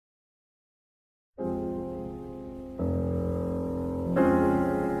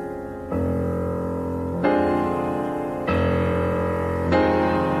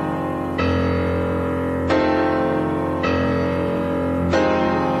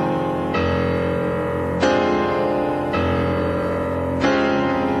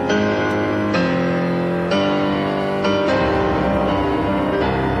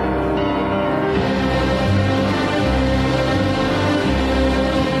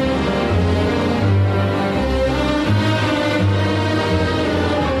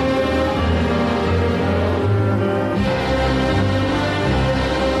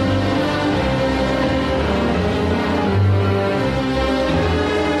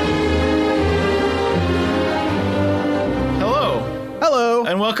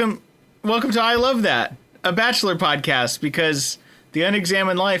welcome to I Love That, a Bachelor podcast because the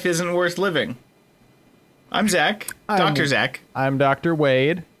unexamined life isn't worth living. I'm Zach, Dr. Zach. I'm Dr.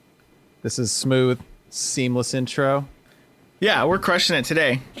 Wade. This is smooth, seamless intro. Yeah, we're crushing it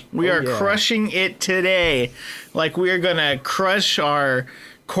today. We are crushing it today. Like we are going to crush our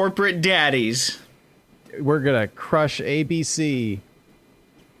corporate daddies. We're going to crush ABC.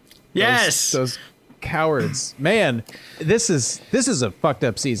 Yes. Those cowards. Man, this is a fucked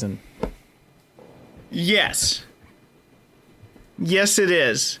up season. Yes. Yes, it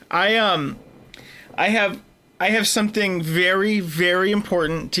is. I have something very, very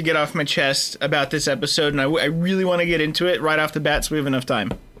important to get off my chest about this episode, and I really want to get into it right off the bat so we have enough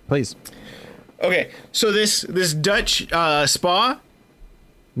time. Please. Okay, so this Dutch spa.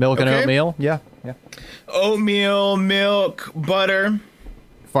 Milk and oatmeal? Yeah. Oatmeal, milk, butter.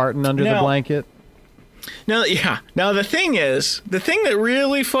 Farting under the blanket. Now, the thing that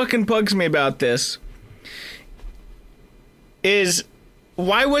really fucking bugs me about this is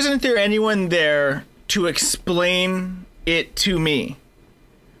why wasn't there anyone there to explain it to me?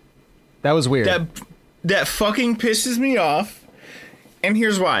 That was weird. That fucking pisses me off. And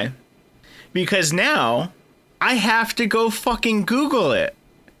here's why. Because now I have to go fucking Google it.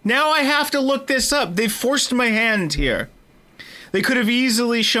 Now I have to look this up. They forced my hand here. They could have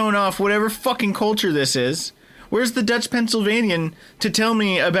easily shown off whatever fucking culture this is. Where's the Dutch Pennsylvanian to tell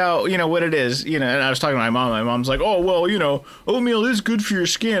me about, what it is? And I was talking to my mom. My mom's like, oh, well, oatmeal is good for your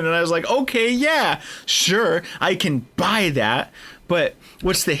skin. And I was like, okay, yeah, sure, I can buy that. But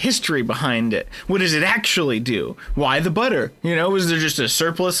what's the history behind it? What does it actually do? Why the butter? Was there just a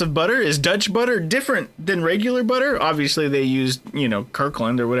surplus of butter? Is Dutch butter different than regular butter? Obviously, they used,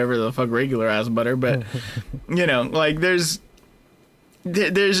 Kirkland or whatever the fuck regular ass butter. But,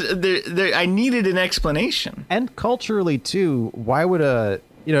 I needed an explanation. And culturally too, why would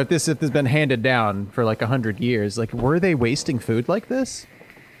if this has been handed down for like 100 years, like were they wasting food like this?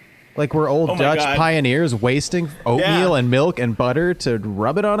 Like were old Dutch pioneers wasting oatmeal and milk and butter to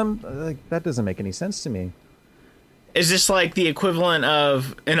rub it on them? Like that doesn't make any sense to me. Is this like the equivalent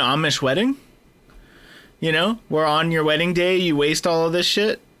of an Amish wedding? Where on your wedding day you waste all of this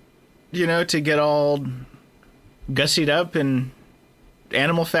shit, to get all gussied up and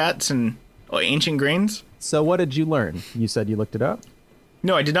animal fats and ancient grains. So what did you learn? You said you looked it up?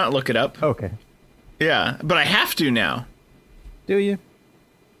 No, I did not look it up. Okay. Yeah, but I have to now. Do you?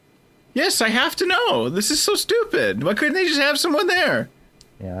 Yes, I have to know. This is so stupid. Why couldn't they just have someone there?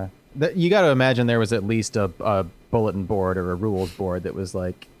 Yeah. You got to imagine there was at least a bulletin board or a rules board that was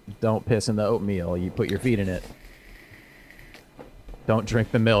like, don't piss in the oatmeal. You put your feet in it. Don't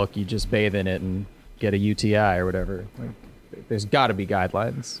drink the milk. You just bathe in it and get a UTI or whatever. There's got to be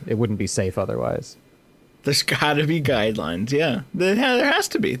guidelines. It wouldn't be safe otherwise. There's got to be guidelines, yeah. There has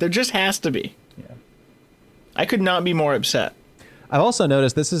to be. There just has to be. Yeah. I could not be more upset. I've also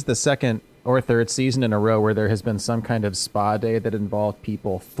noticed this is the second or third season in a row where there has been some kind of spa day that involved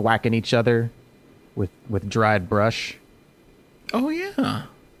people thwacking each other with dried brush. Oh, yeah.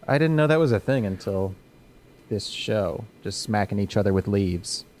 I didn't know that was a thing until this show, just smacking each other with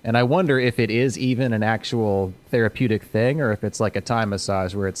leaves. And I wonder if it is even an actual therapeutic thing or if it's like a Thai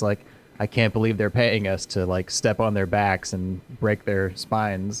massage where it's like, I can't believe they're paying us to like step on their backs and break their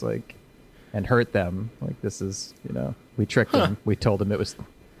spines and hurt them. Like this is, we tricked them. We told them it was,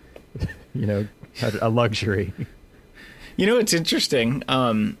 a luxury. It's interesting.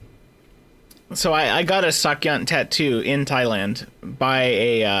 So I got a Sakyant tattoo in Thailand by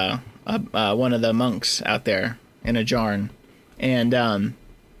a one of the monks out there in a jarn. And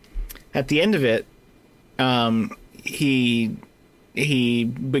at the end of it, he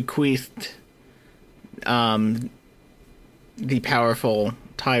bequeathed the powerful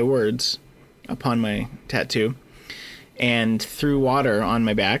Thai words upon my tattoo and threw water on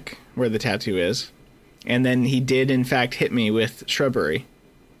my back where the tattoo is. And then he did, in fact, hit me with shrubbery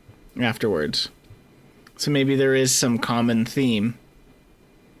afterwards. So maybe there is some common theme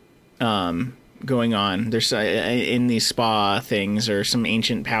going on. There's in these spa things or some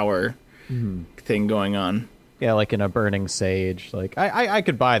ancient power thing going on. Yeah, like in a burning sage. Like I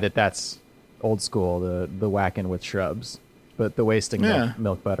could buy that. That's old school. The whacking with shrubs, but the wasting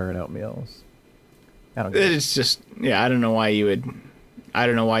milk, butter, and oatmeal. I don't. It's just I don't know why you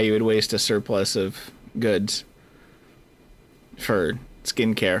would waste a surplus of goods for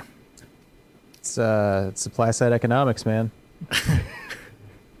skincare. It's supply side economics, man.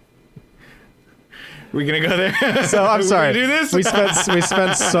 We're gonna go there. So I'm sorry. Do this? We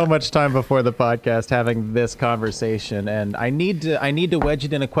spent so much time before the podcast having this conversation, and I need to wedge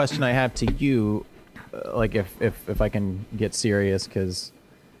it in a question I have to you, like if I can get serious, because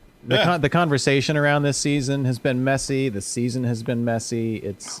The conversation around this season has been messy. The season has been messy.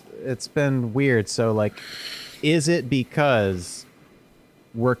 It's been weird. So like, is it because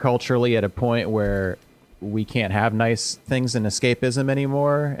we're culturally at a point where we can't have nice things in escapism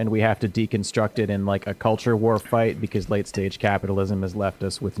anymore, and we have to deconstruct it in like a culture war fight because late stage capitalism has left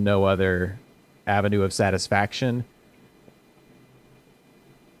us with no other avenue of satisfaction?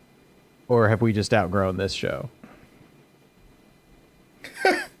 Or have we just outgrown this show?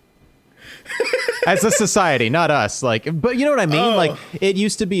 As a society, not us. Like, but you know what I mean? Like, it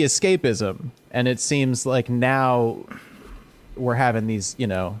used to be escapism, and it seems like now we're having these, you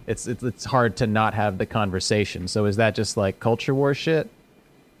know, it's hard to not have the conversation. So is that just like culture war shit?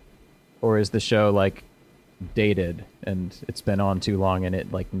 Or is the show like dated and it's been on too long and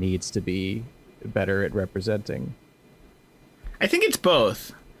it like needs to be better at representing? I think it's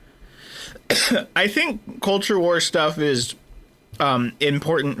both. I think culture war stuff is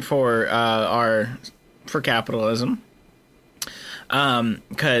important for capitalism,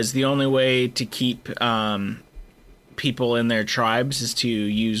 because the only way to keep people in their tribes is to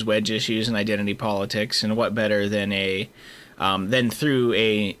use wedge issues and identity politics, and what better than through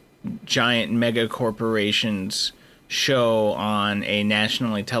a giant mega corporations show on a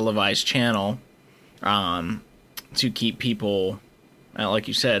nationally televised channel to keep people, like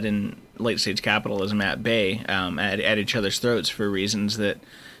you said, in late stage capitalism at bay, at each other's throats for reasons that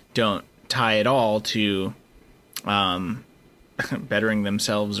don't tie at all to bettering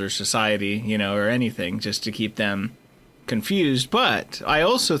themselves or society, you know, or anything, just to keep them confused. But I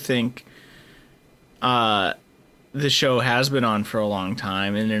also think the show has been on for a long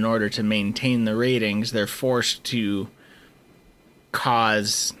time, and in order to maintain the ratings, they're forced to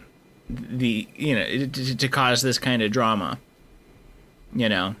cause to cause this kind of drama, you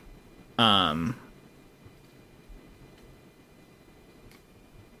know.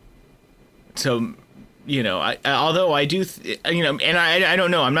 So, you know, although I do, and I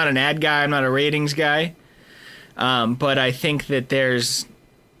don't know, I'm not an ad guy, I'm not a ratings guy, but I think that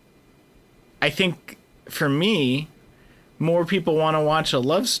for me, more people want to watch a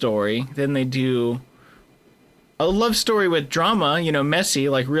love story than they do a love story with drama, you know, messy,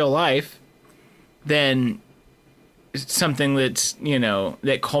 like real life, than something that's, you know,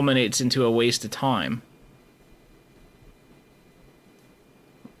 that culminates into a waste of time.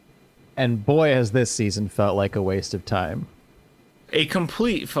 And boy, has this season felt like a waste of time. A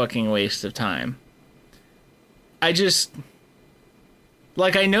complete fucking waste of time. I just,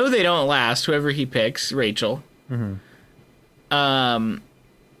 like, I know they don't last, whoever he picks, Rachel. Mm-hmm.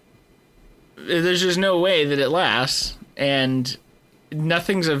 There's just no way that it lasts, and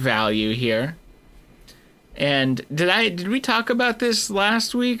nothing's of value here. And did we talk about this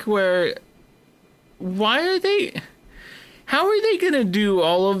last week, where how are they going to do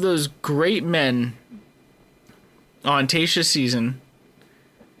all of those great men on Tayshia's season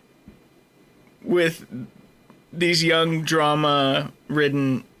with these young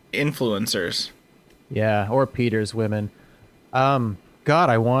drama-ridden influencers? Yeah, or Peter's women.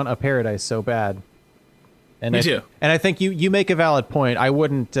 God, I want a Paradise so bad. And Me too. And I think you make a valid point. I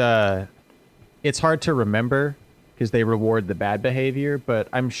wouldn't... it's hard to remember because they reward the bad behavior, but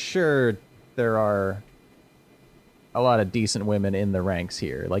I'm sure there are a lot of decent women in the ranks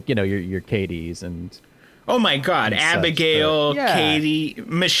here. Like, you know, your Katie's and... Oh my God, Abigail, yeah. Katie,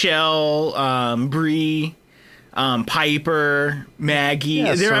 Michelle, Bree, Piper, Maggie.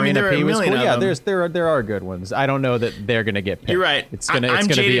 Yeah, there are a million of them. there are good ones. I don't know that they're gonna get picked. You're right. It's gonna I'm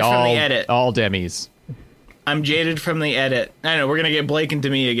be jaded from the edit. all Demis. I'm jaded from the edit. I know, we're gonna get Blake and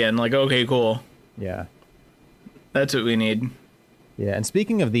Demi again. Like, okay, cool. Yeah. That's what we need. Yeah, and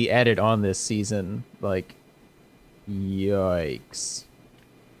speaking of the edit on this season, like, yikes.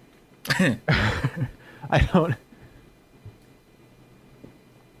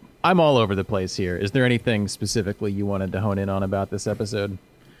 I'm all over the place here. Is there anything specifically you wanted to hone in on about this episode?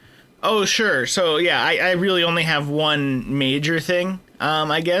 Oh, sure. So, yeah, I really only have one major thing,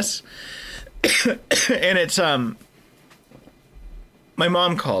 I guess. And it's, my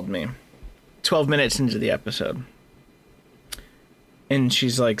mom called me 12 minutes into the episode. And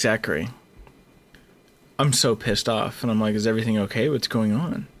she's like, Zachary, I'm so pissed off. And I'm like, is everything okay? What's going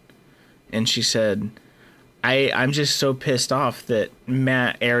on? And she said, I'm just so pissed off that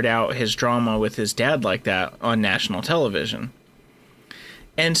Matt aired out his drama with his dad like that on national television.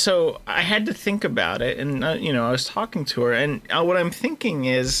 And so I had to think about it. And, I was talking to her. And what I'm thinking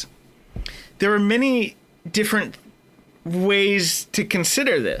is there are many different ways to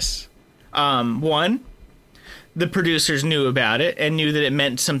consider this. One, the producers knew about it and knew that it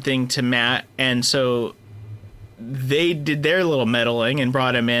meant something to Matt. And so they did their little meddling and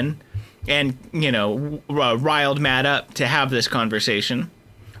brought him in and, riled Matt up to have this conversation.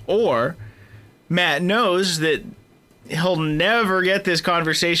 Or Matt knows that he'll never get this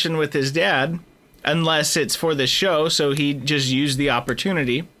conversation with his dad unless it's for the show, so he just used the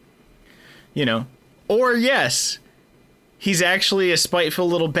opportunity, Or yes, he's actually a spiteful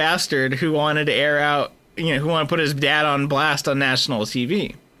little bastard who wanted to air out, who wanted to put his dad on blast on national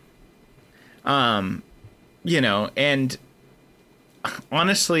TV. And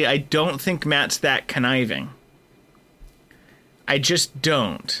honestly, I don't think Matt's that conniving. I just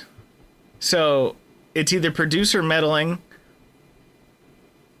don't. So it's either producer meddling,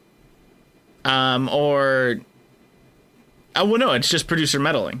 it's just producer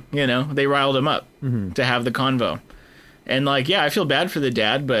meddling. They riled him up to have the convo, and I feel bad for the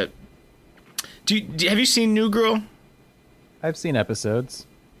dad, but have you seen New Girl? I've seen episodes.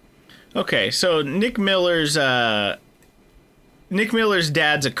 Okay, so Nick Miller's dad's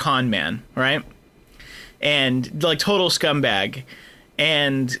a con man, right? And total scumbag.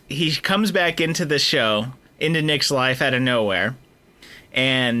 And he comes back into the show, into Nick's life out of nowhere.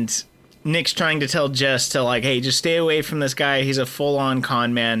 And Nick's trying to tell Jess to hey, just stay away from this guy. He's a full-on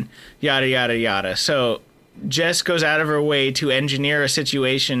con man, yada, yada, yada. So Jess goes out of her way to engineer a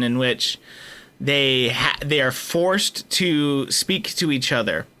situation in which they are forced to speak to each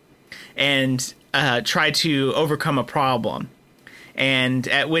other and try to overcome a problem. And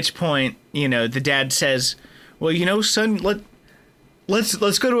at which point, the dad says, well, son,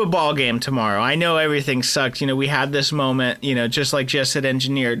 let's go to a ball game tomorrow. I know everything sucked. We had this moment, just like Jess had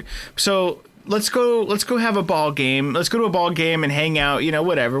engineered. So let's go have a ball game. Let's go to a ball game and hang out,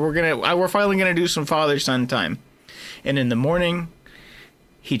 whatever. We're finally going to do some father-son time. And in the morning,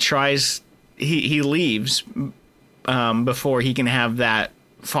 he leaves before he can have that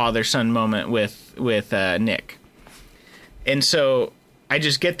father-son moment with Nick. And so I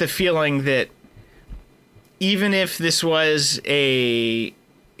just get the feeling that even if it was any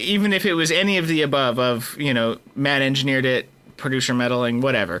of the above of, Matt engineered it, producer meddling,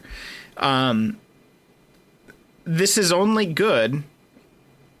 whatever, this is only good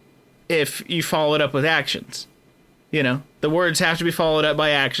if you follow it up with actions. The words have to be followed up by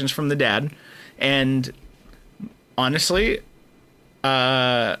actions from the dad. And honestly,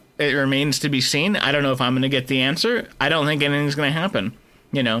 it remains to be seen. I don't know if I'm going to get the answer. I don't think anything's going to happen.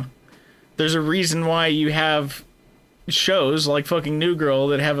 There's a reason why you have shows like fucking New Girl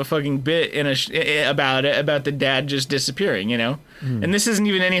that have a fucking bit about the dad just disappearing, And this isn't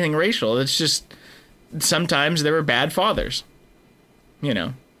even anything racial. It's just sometimes there were bad fathers,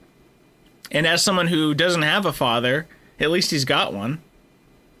 And as someone who doesn't have a father, at least he's got one.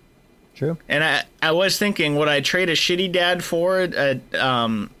 True. And I was thinking, would I trade a shitty dad for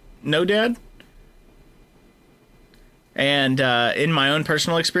no dad? And in my own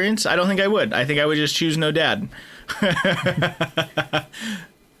personal experience, I don't think I would. I think I would just choose no dad.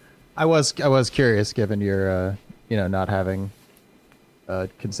 I was curious, given your not having a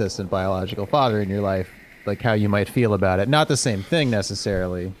consistent biological father in your life, how you might feel about it. Not the same thing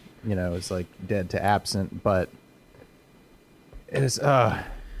necessarily, it's dead to absent, but it is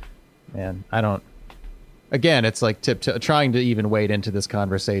man, I don't. Again, it's trying to even wade into this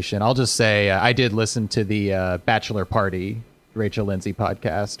conversation. I'll just say I did listen to the Bachelor Party Rachel Lindsay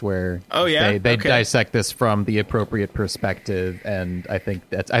podcast where they dissect this from the appropriate perspective, and I think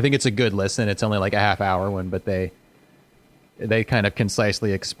it's a good listen. It's only a half hour one, but they kind of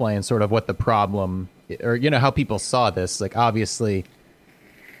concisely explain sort of what the problem or how people saw this. Obviously,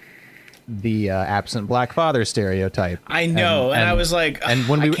 the absent black father stereotype. I know, and I was like, I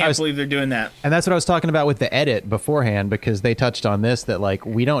can't believe they're doing that. And that's what I was talking about with the edit beforehand, because they touched on this, that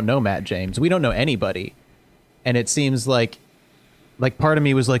we don't know Matt James, we don't know anybody, and it seems like part of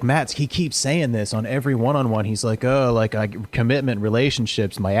me was like, Matt, he keeps saying this on every one-on-one. He's like, commitment,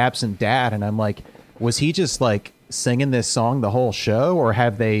 relationships, my absent dad, and I'm like, was he just singing this song the whole show, or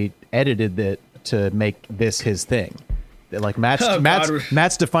have they edited it to make this his thing?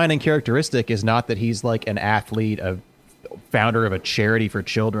 Matt's defining characteristic is not that he's an athlete, a founder of a charity for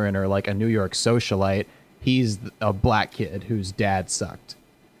children, or a New York socialite. He's a black kid whose dad sucked.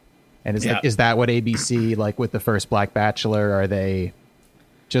 And is that what ABC, with the first Black Bachelor, are they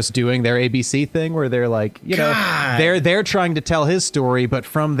just doing their ABC thing where they're they're trying to tell his story, but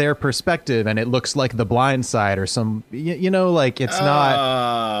from their perspective, and it looks like The Blind Side or some, it's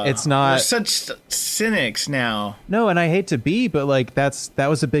not. We're such cynics now. No, and I hate to be, but that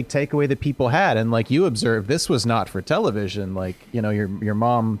was a big takeaway that people had, and you observed, this was not for television. Your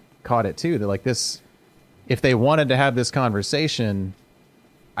mom caught it too. That this, if they wanted to have this conversation,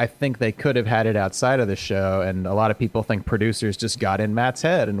 I think they could have had it outside of the show, and a lot of people think producers just got in Matt's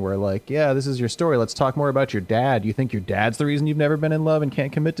head and were like, yeah, this is your story. Let's talk more about your dad. You think your dad's the reason you've never been in love and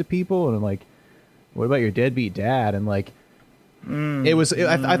can't commit to people? And I'm like, what about your deadbeat dad? And like,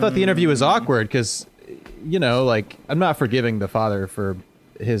 I thought the interview was awkward because, you know, like, I'm not forgiving the father for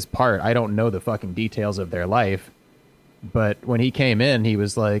his part. I don't know the fucking details of their life. But when he came in, he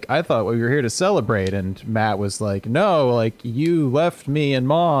was like, I thought we were here to celebrate. And Matt was like, no, like, you left me and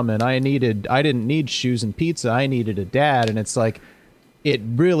mom, and I didn't need shoes and pizza. I needed a dad. And it's like, it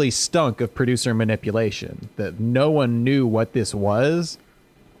really stunk of producer manipulation that no one knew what this was.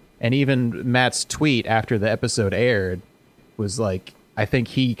 And even Matt's tweet after the episode aired was like, I think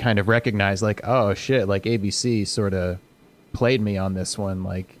he kind of recognized, like, oh shit, like ABC sort of played me on this one.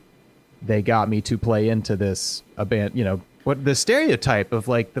 Like, they got me to play into this you know, what the stereotype of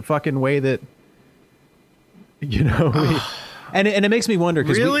like the fucking way that, you know, and it makes me wonder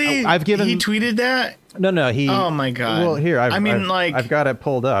because really I've given he tweeted that. No, he. Oh my god. Well, here I've got it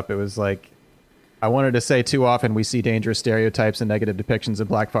pulled up. It was like, I wanted to say, too often we see dangerous stereotypes and negative depictions of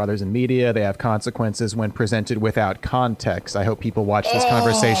black fathers in media. They have consequences when presented without context. I hope people watch this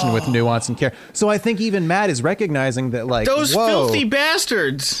conversation with nuance and care. So I think even Matt is recognizing that, like, those whoa. filthy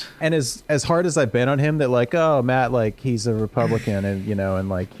bastards. And as hard as I've been on him, that like, oh, Matt, like, he's a Republican, and you know, and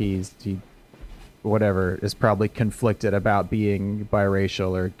like he whatever is probably conflicted about being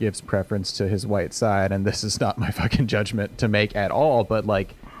biracial or gives preference to his white side. And this is not my fucking judgment to make at all, but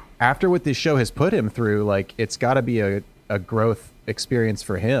like, after what this show has put him through, like, it's got to be a growth experience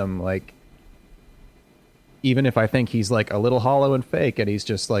for him. Like, even if I think he's like a little hollow and fake and he's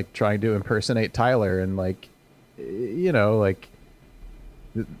just like trying to impersonate Tyler, and like, you know, like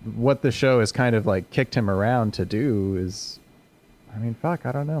what the show has kind of like kicked him around to do is, I mean, fuck,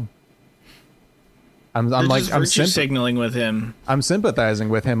 I don't know. I'm signaling with him. I'm sympathizing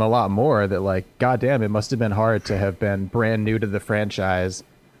with him a lot more. That like, goddamn, it must have been hard to have been brand new to the franchise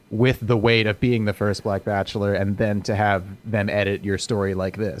with the weight of being the first Black Bachelor, and then to have them edit your story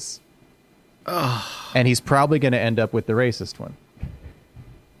like this. Oh. And he's probably going to end up with the racist one.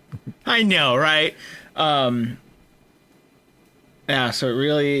 I know, right? Yeah, so it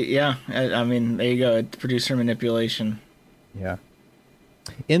really, yeah. I mean, there you go. It's producer manipulation. Yeah.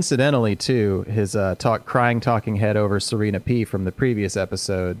 Incidentally, too, his talking head over Serena P from the previous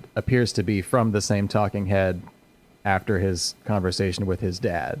episode appears to be from the same talking head after his conversation with his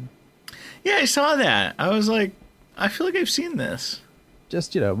dad. Yeah, I saw that. I was like, I feel like I've seen this.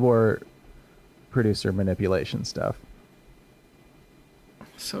 Just, you know, more producer manipulation stuff.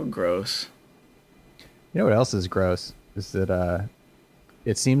 So gross. You know what else is gross? Is that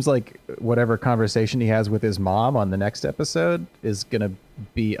it seems like whatever conversation he has with his mom on the next episode is going to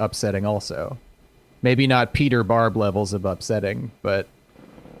be upsetting also. Maybe not Peter Barb levels of upsetting, but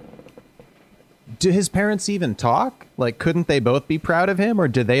do his parents even talk? Like, couldn't they both be proud of him, or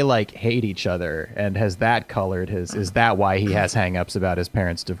do they like hate each other? And has that colored his, is that why he has hangups about his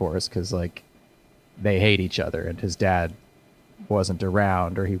parents' divorce? Because like they hate each other and his dad wasn't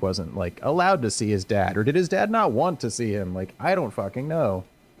around, or he wasn't like allowed to see his dad, or did his dad not want to see him? Like, I don't fucking know.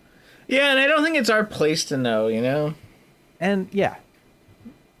 Yeah, and I don't think it's our place to know, you know? And yeah.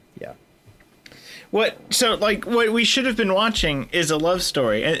 So what we should have been watching is a love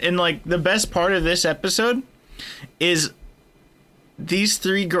story. And like, the best part of this episode is these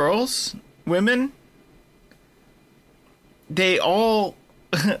three women, they all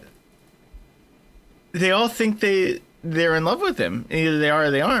think they're in love with him. Either they are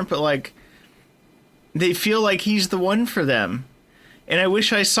or they aren't, but like, they feel like he's the one for them. And I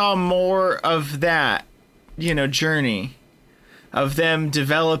wish I saw more of that, you know, journey of them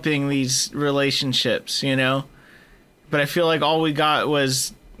developing these relationships, you know? But I feel like all we got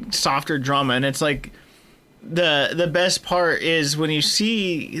was softer drama. And it's like, the best part is when you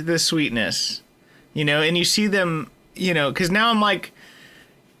see the sweetness, you know, and you see them, you know, because now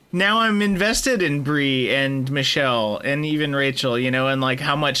I'm invested in Bree and Michelle and even Rachel, you know, and like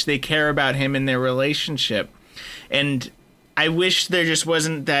how much they care about him in their relationship. And I wish there just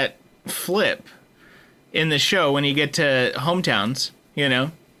wasn't that flip in the show when you get to Hometowns, you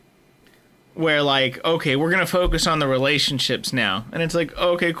know, where like, okay, we're going to focus on the relationships now. And it's like,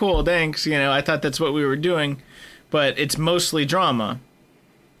 okay, cool, thanks. You know, I thought that's what we were doing, but it's mostly drama.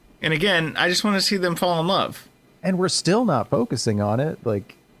 And again, I just want to see them fall in love. And we're still not focusing on it.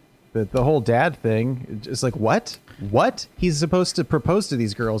 Like the whole dad thing is like, what? He's supposed to propose to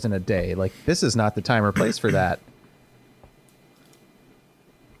these girls in a day. Like, this is not the time or place for that.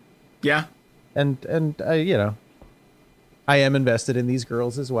 Yeah. And you know, I am invested in these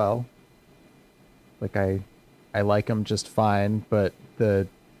girls as well. Like, I like them just fine, but the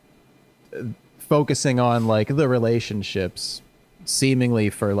focusing on like the relationships seemingly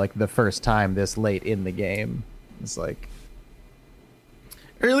for like the first time this late in the game. It's like,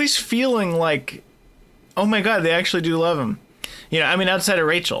 or at least feeling like, oh my God, they actually do love him. You know, I mean, outside of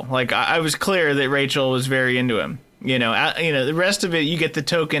Rachel, like I was clear that Rachel was very into him. You know, the rest of it, you get the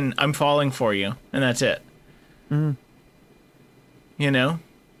token, I'm falling for you, and that's it. Mm. You know?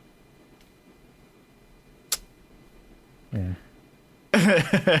 Yeah.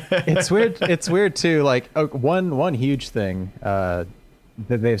 It's weird too. Like one huge thing that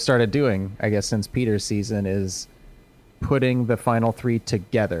they've started doing, I guess, since Peter's season is putting the final three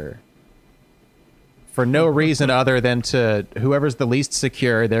together for no reason other than to whoever's the least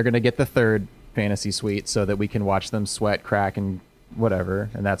secure, they're going to get the third fantasy suite so that we can watch them sweat, crack, and whatever.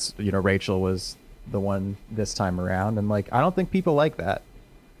 And that's, you know, Rachel was the one this time around, and like I don't think people like that.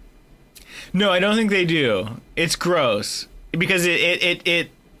 No, I don't think they do. It's gross because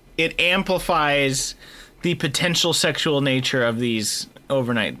it amplifies the potential sexual nature of these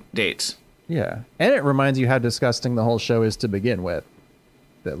overnight dates. Yeah, and it reminds you how disgusting the whole show is to begin with.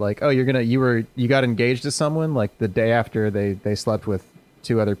 That like, oh, you got engaged to someone like the day after they slept with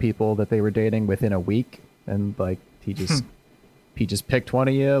two other people that they were dating within a week, and like he just picked one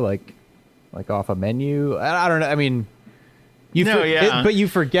of you like off a menu. I don't know. I mean, but you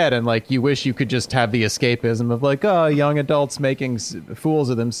forget, and like you wish you could just have the escapism of like, oh, young adults making fools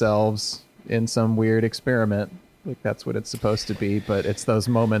of themselves in some weird experiment. Like that's what it's supposed to be, but it's those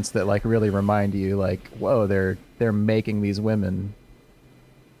moments that like really remind you like, whoa, they're making these women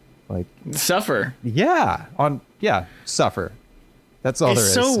like suffer. Suffer. That's all there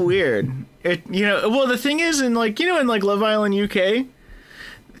is. It's so weird. Well, the thing is, in like Love Island UK,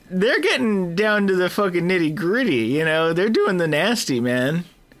 they're getting down to the fucking nitty gritty. You know, they're doing the nasty, man,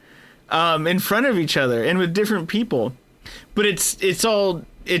 in front of each other and with different people. But it's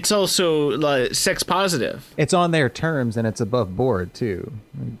also like sex positive. It's on their terms and it's above board too.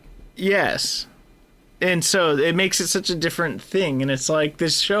 Yes. And so it makes it such a different thing. And it's like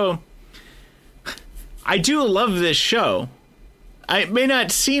this show. I do love this show. It may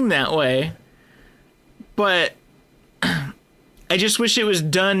not seem that way, but I just wish it was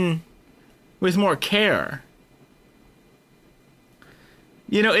done with more care.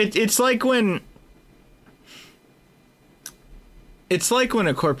 You know, it's like when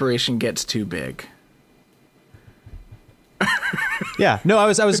a corporation gets too big. Yeah, no, I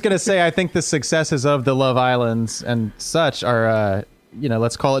was gonna say I think the successes of the Love Islands and such are,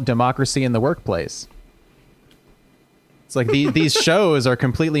 let's call it democracy in the workplace. It's like these shows are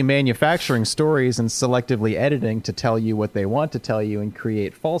completely manufacturing stories and selectively editing to tell you what they want to tell you and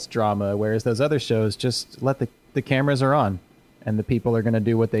create false drama, whereas those other shows just let the cameras are on and the people are gonna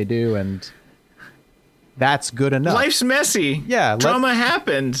do what they do, and that's good enough. Life's messy. Yeah. Drama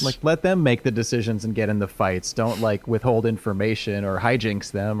happens. Like, let them make the decisions and get in the fights. Don't, like, withhold information or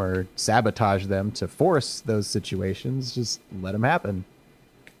hijinks them or sabotage them to force those situations. Just let them happen.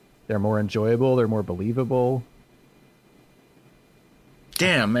 They're more enjoyable. They're more believable.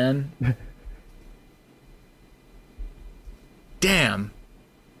 Damn, man. Damn.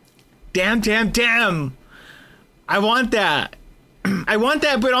 Damn. I want that. I want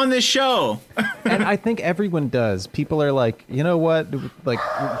that, but on this show. And I think everyone does. People are like, you know what? Like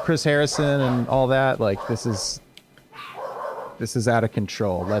Chris Harrison and all that. Like this is out of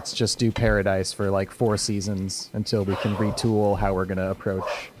control. Let's just do Paradise for like 4 seasons until we can retool how we're going to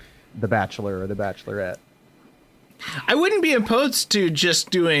approach The Bachelor or The Bachelorette. I wouldn't be opposed to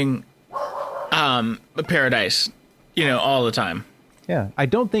just doing Paradise, all the time. Yeah, I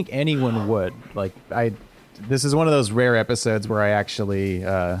don't think anyone would. Like this is one of those rare episodes where I actually,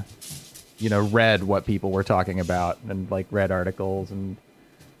 read what people were talking about and like read articles and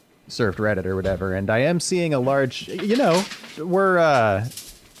surfed Reddit or whatever. And I am seeing a large, we're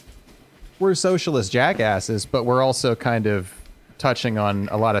socialist jackasses, but we're also kind of touching on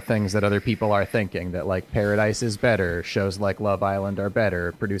a lot of things that other people are thinking, that like Paradise is better, shows like Love Island are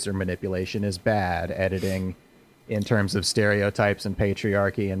better, producer manipulation is bad, editing in terms of stereotypes and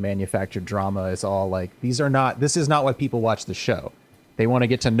patriarchy and manufactured drama is all like, this is not what people watch the show. They want to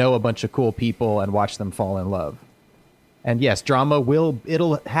get to know a bunch of cool people and watch them fall in love. And yes, drama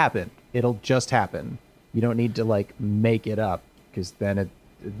it'll happen. It'll just happen. You don't need to like make it up, because then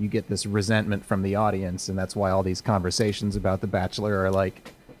you get this resentment from the audience, and that's why all these conversations about The Bachelor are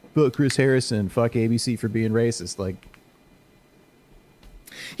like, fuck Chris Harrison, fuck ABC for being racist. Like,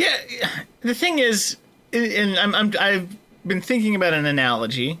 yeah, the thing is, and I've been thinking about an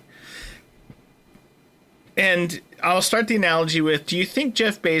analogy, and I'll start the analogy with: do you think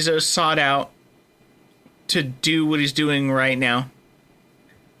Jeff Bezos sought out to do what he's doing right now?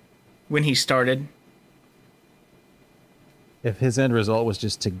 when he started? If his end result was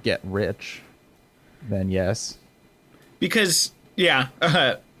just to get rich, then yes. Because, yeah,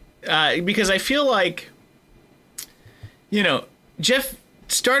 because I feel like, you know, Jeff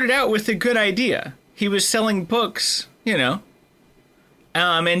started out with a good idea. He was selling books, you know,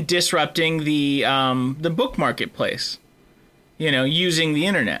 and disrupting the book marketplace, you know, using the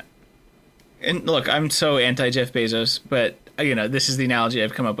internet. And look, I'm so anti Jeff Bezos, but, you know, this is the analogy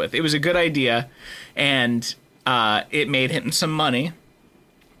I've come up with. It was a good idea, and it made him some money.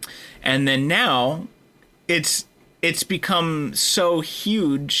 And then now it's become so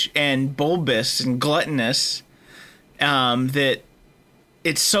huge and bulbous and gluttonous that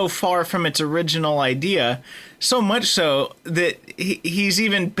it's so far from its original idea, so much so that he's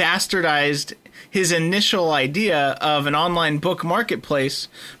even bastardized his initial idea of an online book marketplace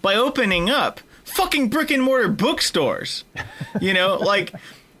by opening up fucking brick and mortar bookstores. You know, like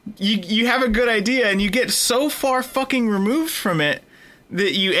you have a good idea and you get so far fucking removed from it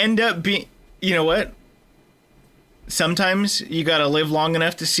that you end up being, you know what? Sometimes you got to live long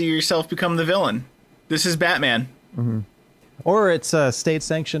enough to see yourself become the villain. This is Batman. Mm-hmm. Or it's a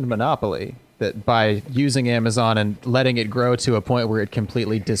state-sanctioned monopoly that by using Amazon and letting it grow to a point where it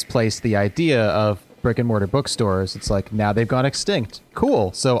completely displaced the idea of brick-and-mortar bookstores, it's like, now they've gone extinct.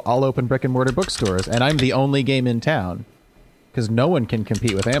 Cool, so I'll open brick-and-mortar bookstores, and I'm the only game in town, because no one can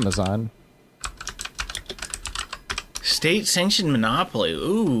compete with Amazon. State-sanctioned monopoly.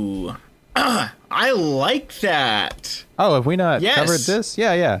 Ooh. I like that. Oh, have we not covered this?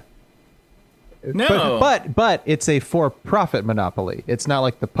 Yeah. No. But it's a for-profit monopoly. It's not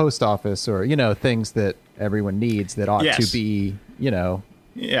like the post office or, you know, things that everyone needs that ought to be, you know.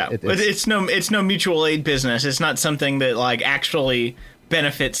 Yeah, but it's no mutual aid business. It's not something that like actually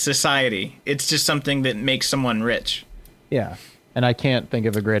benefits society. It's just something that makes someone rich. Yeah. And I can't think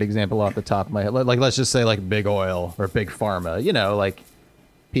of a great example off the top of my head. Like, let's just say like big oil or big pharma, you know, like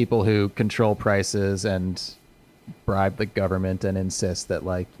people who control prices and bribe the government and insist that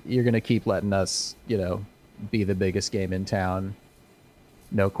like you're going to keep letting us, you know, be the biggest game in town.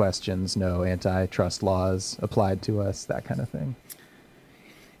 No questions, no antitrust laws applied to us, that kind of thing.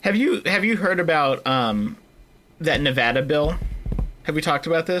 Have you heard about that Nevada bill? Have we talked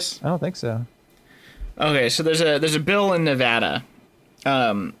about this? I don't think so. Okay, so there's a bill in Nevada,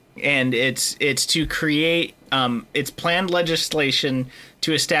 and it's to create it's planned legislation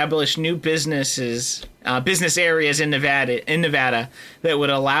to establish new business areas in Nevada that would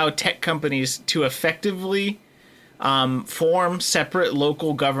allow tech companies to effectively form separate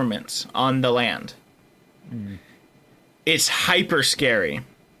local governments on the land. Mm. It's hyper scary.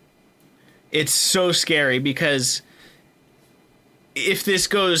 It's so scary because if this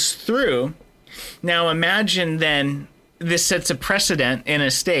goes through, now imagine then this sets a precedent in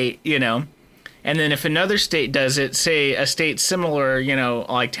a state, you know, and then if another state does it, say a state similar, you know,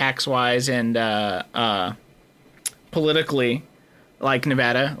 like tax-wise and politically, like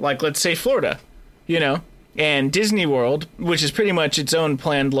Nevada, like let's say Florida, you know, and Disney World, which is pretty much its own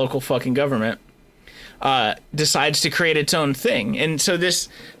planned local fucking government, decides to create its own thing. And so this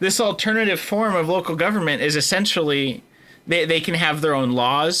alternative form of local government is essentially they can have their own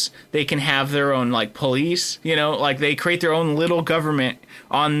laws, they can have their own like police, you know, like they create their own little government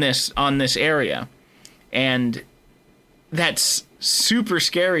on this area. And that's super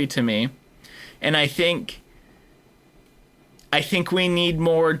scary to me. And I think we need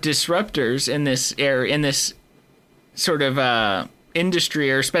more disruptors in this area, in this sort of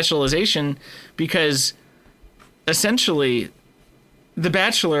industry or specialization, because essentially The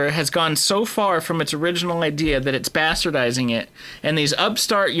Bachelor has gone so far from its original idea that it's bastardizing it, and these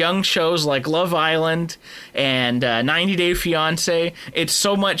upstart young shows like Love Island and 90 Day Fiancé, it's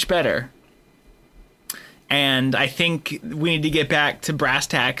so much better. And I think we need to get back to brass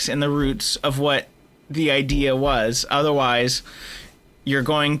tacks and the roots of what the idea was. Otherwise, you're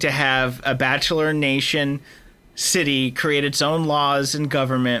going to have a Bachelor Nation city create its own laws and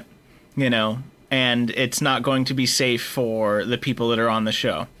government, you know, and it's not going to be safe for the people that are on the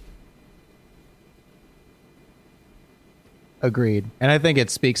show. Agreed. And I think it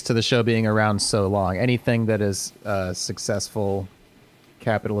speaks to the show being around so long. Anything that is a successful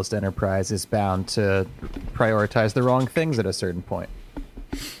capitalist enterprise is bound to prioritize the wrong things at a certain point.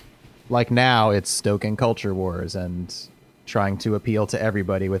 Like now, it's stoking culture wars and trying to appeal to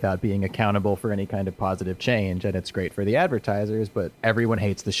everybody without being accountable for any kind of positive change. And it's great for the advertisers, but everyone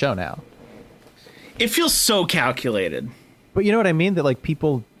hates the show now. It feels so calculated. But you know what I mean? That like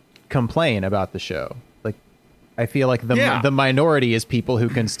people complain about the show. Like I feel like the minority is people who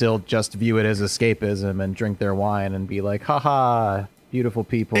can still just view it as escapism and drink their wine and be like, haha, beautiful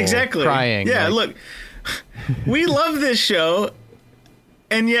people Exactly. crying. Yeah, like, look, we love this show,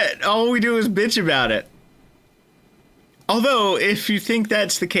 and yet all we do is bitch about it. Although, if you think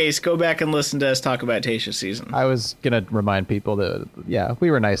that's the case, go back and listen to us talk about Tasha's season. I was gonna remind people that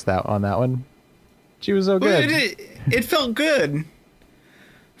we were nice on that one. She was so good. It felt good.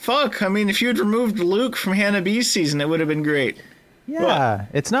 Fuck, I mean, if you had removed Luke from Hannah B's season, it would have been great. Yeah, Well,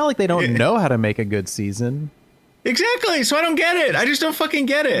 it's not like they don't know how to make a good season. exactly, so I don't get it. I just don't fucking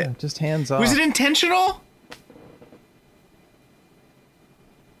get it. Yeah, just hands off. Was it intentional?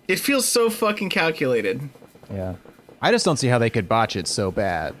 It feels so fucking calculated. Yeah. I just don't see how they could botch it so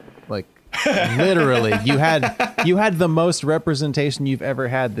bad. Like, literally, you had the most representation you've ever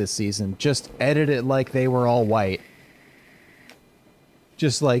had this season. Just edit it like they were all white.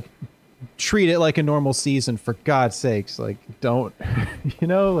 Just, like, treat it like a normal season, for God's sakes. Like, don't,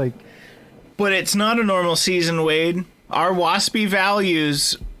 like... But it's not a normal season, Wade. Our waspy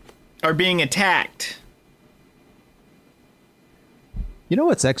values are being attacked. You know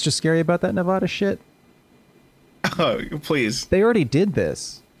what's extra scary about that Nevada shit? Oh, please. They already did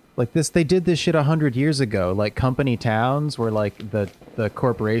this. Like this, they did this shit 100 years ago. Like company towns where like the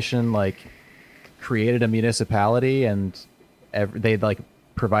corporation like created a municipality and they like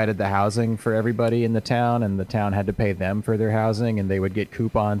provided the housing for everybody in the town, and the town had to pay them for their housing, and they would get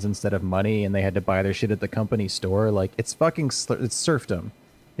coupons instead of money, and they had to buy their shit at the company store. Like it's fucking it's serfdom.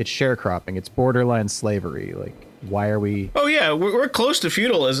 It's sharecropping. It's borderline slavery. Like why are we? Oh yeah, we're close to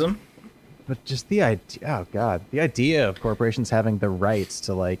feudalism. But just the idea, oh God, the idea of corporations having the rights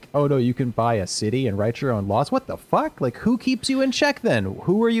to like, oh no, you can buy a city and write your own laws. What the fuck? Like, who keeps you in check then?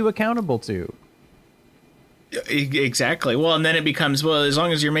 Who are you accountable to? Exactly. Well, and then it becomes, well, as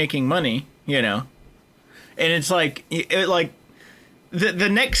long as you're making money, And it's like, the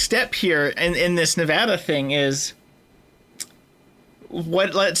next step here in this Nevada thing is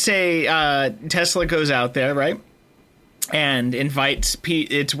let's say Tesla goes out there, right? And invites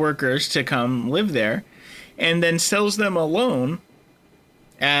its workers to come live there, and then sells them a loan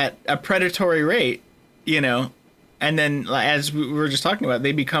at a predatory rate, and then, as we were just talking about,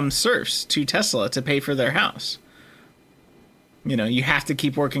 they become serfs to Tesla to pay for their house. You have to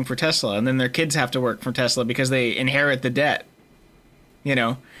keep working for Tesla, and then their kids have to work for Tesla because they inherit the debt.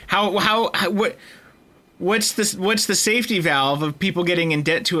 What's the safety valve of people getting in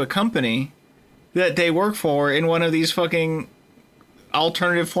debt to a company that they work for in one of these fucking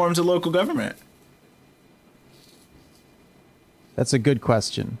alternative forms of local government? That's a good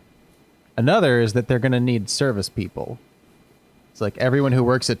question. Another is that they're going to need service people. It's like everyone who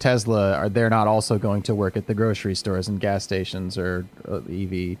works at Tesla, they're not also going to work at the grocery stores and gas stations or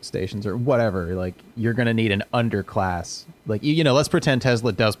EV stations or whatever. Like you're going to need an underclass. Like, let's pretend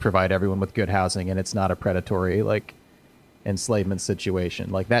Tesla does provide everyone with good housing and it's not a predatory like enslavement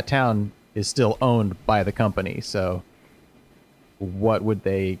situation. Like that town is still owned by the company, so what would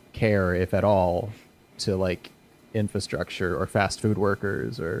they care, if at all, to like infrastructure or fast food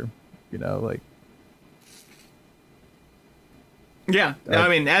workers or like yeah. I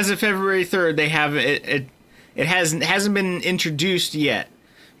mean, as of February 3rd, they have it hasn't been introduced yet,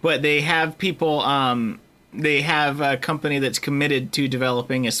 but they have people they have a company that's committed to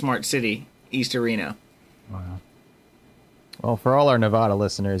developing a smart city east of Reno. Wow. Well, for all our Nevada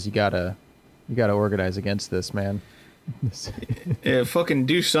listeners, you gotta organize against this, man. Yeah, fucking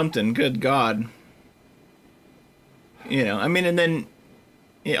do something. Good God. I mean, and then,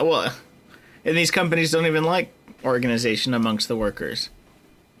 and these companies don't even like organization amongst the workers.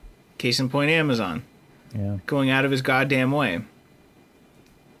 Case in point, Amazon. Yeah. Going out of his goddamn way.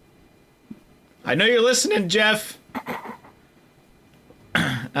 I know you're listening, Jeff.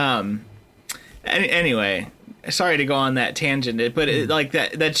 Anyway. Sorry to go on that tangent, but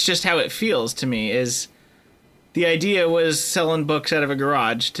that's just how it feels to me. Is the idea was selling books out of a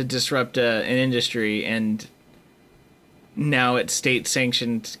garage to disrupt an industry, and now it's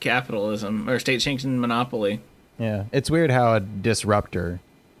state-sanctioned capitalism or state-sanctioned monopoly. Yeah, it's weird how a disruptor,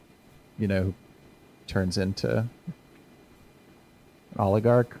 turns into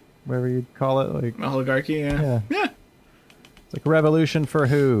oligarch, whatever you'd call it. Like oligarchy, yeah. It's like a revolution for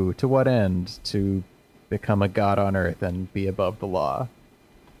who? To what end? To become a god on earth and be above the law.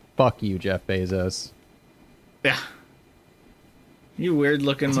 Fuck you, Jeff Bezos. Yeah. You weird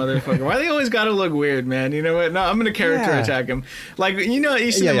looking motherfucker. Why they always gotta look weird, man? You know what? No, I'm gonna character attack him. Like,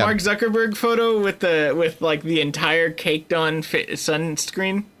 you see the Mark Zuckerberg photo with the entire caked on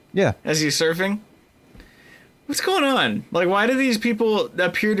sunscreen? Yeah. As he's surfing? What's going on? Like, why do these people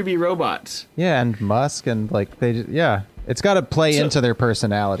appear to be robots? Yeah, and Musk and it's gotta play into their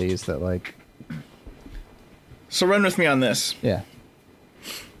personalities that like. So run with me on this. Yeah.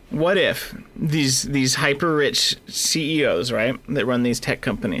 what if these hyper rich CEOs, right, that run these tech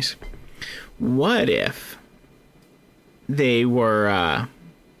companies, what if they were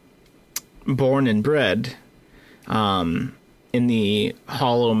born and bred in the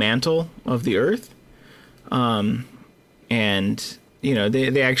hollow mantle of the earth, and you know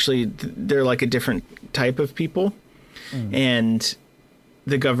they're like a different type of people, and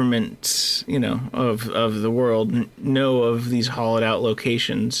the governments, you know, of the world know of these hollowed out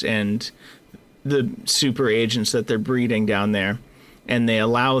locations and the super agents that they're breeding down there, and they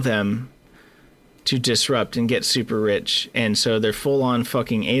allow them to disrupt and get super rich, and so they're full on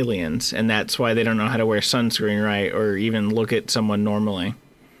fucking aliens, and that's why they don't know how to wear sunscreen right or even look at someone normally.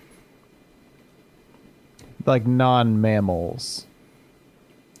 Like non-mammals.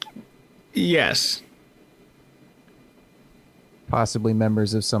 Yes. Possibly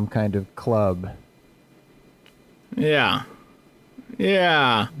members of some kind of club. Yeah.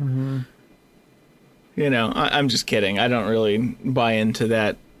 Yeah. Mm-hmm. You know, I'm just kidding. I don't really buy into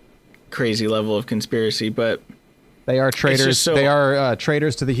that crazy level of conspiracy, but they are traitors. They are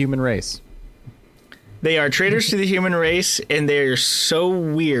traitors to the human race. They are traitors to the human race, and they're so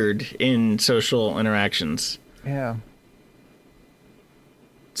weird in social interactions. Yeah.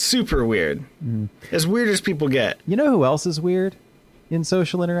 Super weird. As weird as people get. You know who else is weird in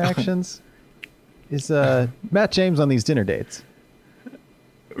social interactions? Is Matt James on these dinner dates.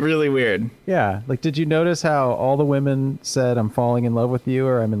 Really weird. Yeah. Like, did you notice how all the women said, "I'm falling in love with you,"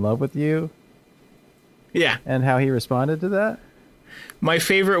 or "I'm in love with you"? Yeah. And how he responded to that? My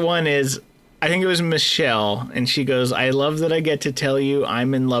favorite one is, I think it was Michelle, and she goes, "I love that I get to tell you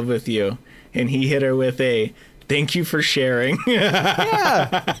I'm in love with you." And he hit her with a, "Thank you for sharing."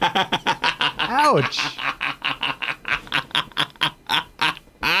 Yeah. Ouch.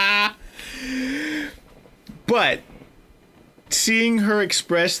 But seeing her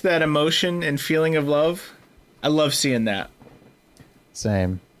express that emotion and feeling of love, I love seeing that.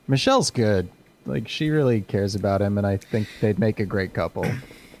 Same. Michelle's good. Like, she really cares about him, and I think they'd make a great couple.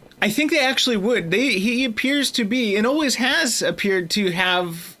 I think they actually would. He appears to be, and always has appeared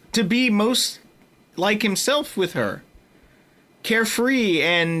to be most like himself with her. Carefree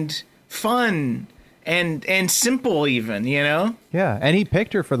and fun and simple even, you know? Yeah, and he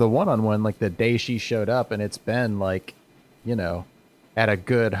picked her for the one-on-one like the day she showed up, and it's been like, you know, at a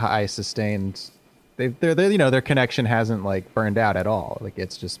good high sustained. They're you know, their connection hasn't like burned out at all. Like,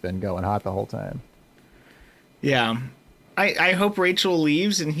 it's just been going hot the whole time. Yeah. I hope Rachel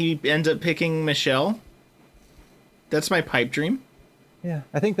leaves and he ends up picking Michelle. That's my pipe dream. Yeah,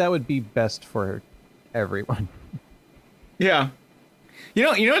 I think that would be best for everyone. Yeah. You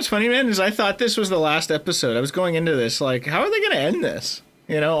know what's funny, man, is I thought this was the last episode. I was going into this like, how are they going to end this?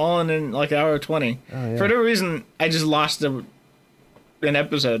 You know, all in like an hour 20. Oh, yeah. For whatever reason, I just lost an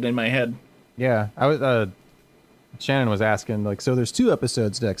episode in my head. Yeah, I was. Shannon was asking, like, so there's 2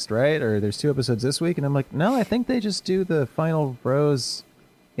 episodes next, right? Or there's 2 episodes this week? And I'm like, no, I think they just do the final rose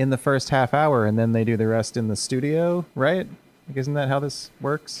in the first half hour, and then they do the rest in the studio, right? Like, isn't that how this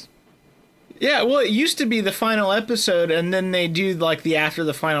works? Yeah, well, it used to be the final episode, and then they do, like, the after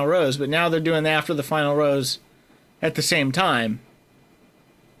the final rose, but now they're doing the after the final rose at the same time.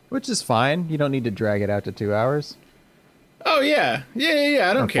 Which is fine. You don't need to drag it out to 2 hours. Oh, yeah. Yeah,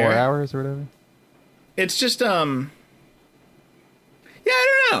 I don't care. 4 hours or whatever. It's just, yeah, I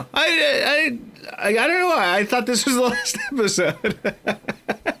don't know. I don't know why. I thought this was the last episode.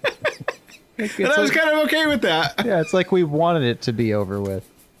 And I was kind of okay with that. Yeah, it's like we wanted it to be over with.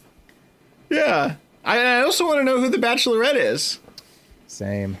 Yeah. I also want to know who the Bachelorette is.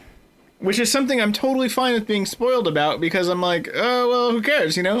 Same. Which is something I'm totally fine with being spoiled about, because I'm like, oh, well, who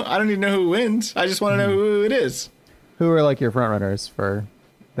cares, you know? I don't need to know who wins. I just want to know who it is. Who are, like, your front runners for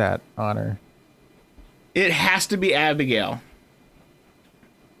that honor? It has to be Abigail.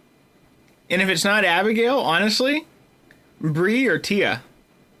 And if it's not Abigail, honestly, Bree or Tia.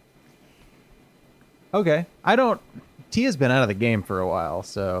 Okay. Tia's been out of the game for a while,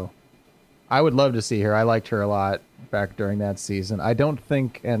 so I would love to see her. I liked her a lot back during that season. I don't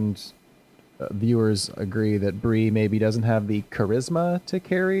think, and viewers agree, that Bree maybe doesn't have the charisma to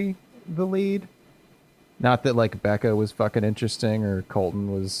carry the lead. Not that, like, Becca was fucking interesting or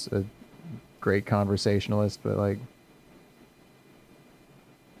Colton was a great conversationalist, but, like,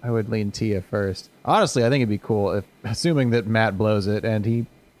 I would lean Tia first. Honestly, I think it'd be cool if, assuming that Matt blows it, and he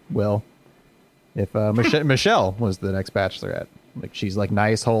will, if Michelle was the next Bachelorette. Like, she's, like,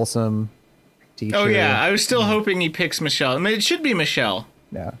 nice, wholesome teacher. Oh, yeah. I was still hoping he picks Michelle. I mean, it should be Michelle.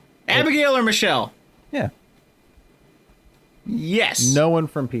 Yeah. Abigail or Michelle? Yeah. Yes. No one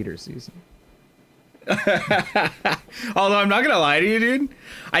from Peter's season. Although I'm not gonna lie to you, dude,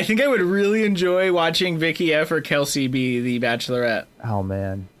 I think I would really enjoy watching Vicky F or Kelsey be the Bachelorette. Oh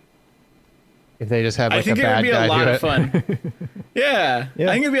man, if they just have I like think a it would bad be a guy lot do of it. fun. Yeah, Yeah.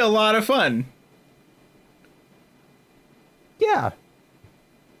 I think it'd be a lot of fun. Yeah.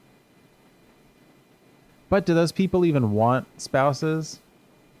 But do those people even want spouses?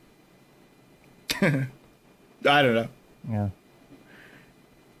 I don't know. Yeah.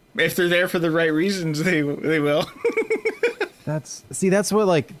 If they're there for the right reasons, they will. That's what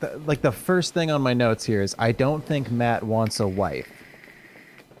like the first thing on my notes here is I don't think Matt wants a wife.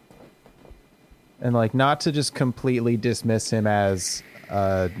 And like not to just completely dismiss him as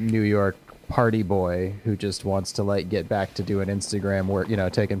a New York party boy who just wants to like get back to doing Instagram work, you know,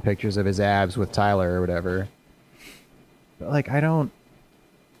 taking pictures of his abs with Tyler or whatever. But like I don't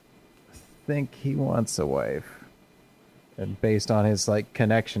think he wants a wife. And based on his like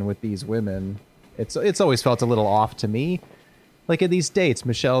connection with these women, it's always felt a little off to me. Like at these dates,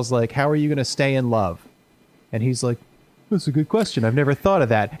 Michelle's like, "How are you going to stay in love?" And he's like, "That's a good question. I've never thought of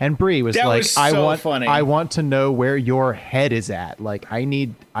that." And Bree was That like, was so funny. I want to know where your head is at. Like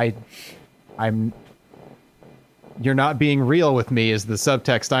you're not being real with me is the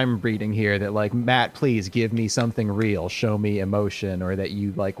subtext I'm reading here, that like, Matt, please give me something real. Show me emotion, or that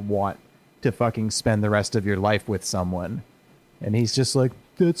you like want to fucking spend the rest of your life with someone. And he's just like,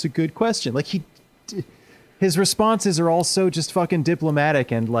 "That's a good question." Like his responses are all so just fucking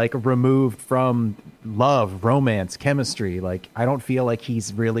diplomatic and like removed from love, romance, chemistry. Like I don't feel like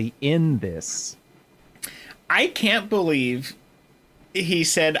he's really in this. I can't believe he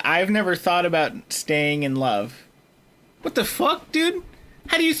said, "I've never thought about staying in love." What the fuck, dude?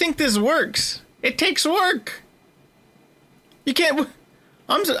 How do you think this works? It takes work. You can't.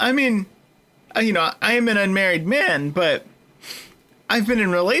 I mean, you know, I am an unmarried man, but I've been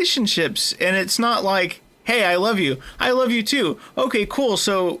in relationships, and it's not like, "Hey, I love you. I love you too. Okay, cool.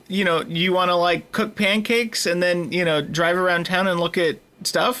 So, you know, you want to like cook pancakes and then, you know, drive around town and look at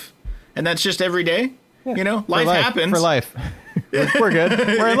stuff, and that's just every day." Yeah, you know, life happens. For life. We're good.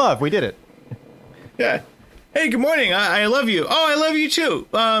 We're in love. We did it. Yeah. Hey, good morning. I love you. Oh, I love you too.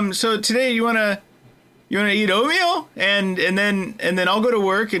 So today you wanna eat oatmeal, and then I'll go to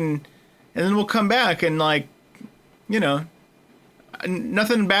work, and then we'll come back, and like, you know,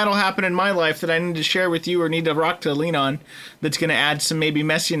 nothing bad will happen in my life that I need to share with you or need a rock to lean on that's gonna add some maybe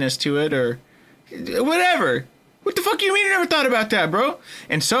messiness to it or whatever. What the fuck you mean you never thought about that, bro?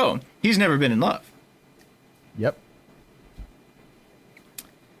 And so he's never been in love. Yep.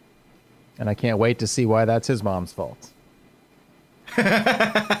 And I can't wait to see why that's his mom's fault.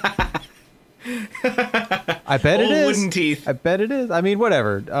 I bet it Old is. wooden teeth. I bet it is. I mean,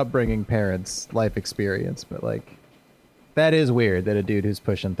 whatever. Upbringing, parents, life experience. But, like, that is weird that a dude who's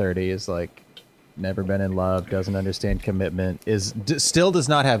pushing 30 is, like, never been in love, doesn't understand commitment, still does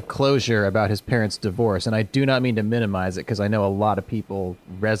not have closure about his parents' divorce. And I do not mean to minimize it, because I know a lot of people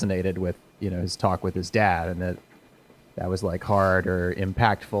resonated with, you know, his talk with his dad, and that was, like, hard or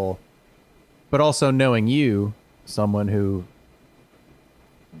impactful. But also knowing you, someone who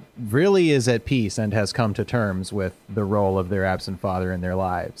really is at peace and has come to terms with the role of their absent father in their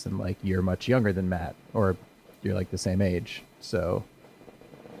lives. And like, you're much younger than Matt, or you're like the same age. So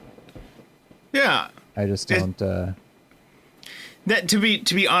yeah, I just don't, that to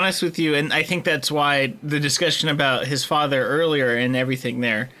be honest with you. And I think that's why the discussion about his father earlier and everything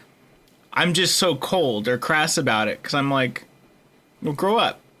there, I'm just so cold or crass about it. 'Cause I'm like, well, grow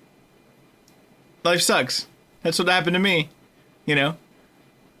up. Life sucks. That's what happened to me. You know,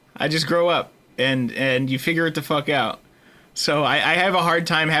 I just grow up and you figure it the fuck out. So I have a hard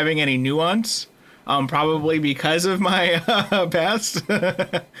time having any nuance, probably because of my past,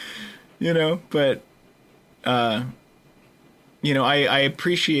 you know, but, you know, I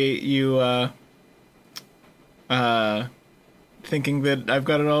appreciate you, thinking that I've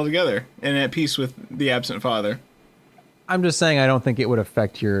got it all together and at peace with the absent father. I'm just saying I don't think it would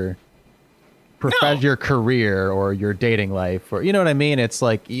affect your your career or your dating life, or you know what I mean. It's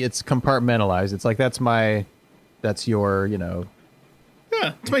like it's compartmentalized. It's like that's your, you know,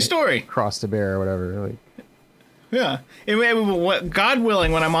 yeah, it's my story, cross to bear or whatever. Like, yeah. And God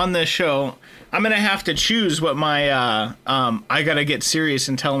willing, when I'm on this show, I'm gonna have to choose what my I gotta get serious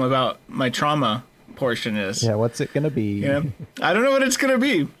and tell him about my trauma portion is. yeah, what's it gonna be? Yeah, I don't know what it's gonna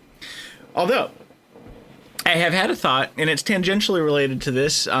be. Although I have had a thought, and it's tangentially related to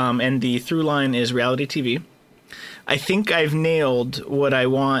this, and the through line is reality TV. I think I've nailed what I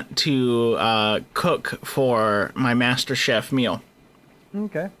want to cook for my Master Chef meal.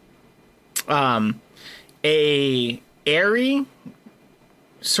 Okay. A airy,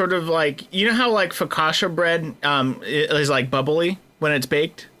 sort of like, you know how like focaccia bread is like bubbly when it's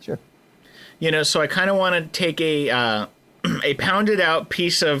baked? Sure. You know, so I kind of want to take a pounded out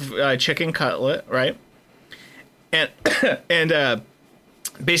piece of chicken cutlet, right? And and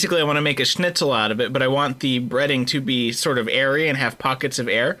basically I want to make a schnitzel out of it, but I want the breading to be sort of airy and have pockets of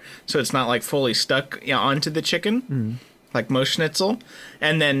air, so it's not like fully stuck, you know, onto the chicken, like most schnitzel.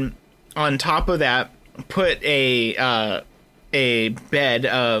 And then on top of that, put a bed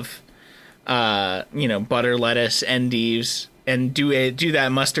of butter, lettuce, endives, and do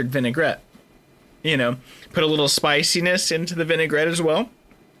that mustard vinaigrette. You know, put a little spiciness into the vinaigrette as well.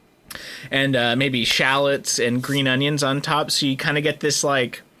 And maybe shallots and green onions on top, so you kind of get this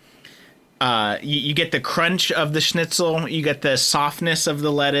like you get the crunch of the schnitzel, you get the softness of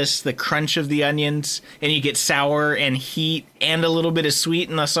the lettuce, the crunch of the onions, and you get sour and heat and a little bit of sweet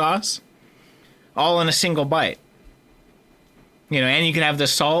in the sauce, all in a single bite. You know, and you can have the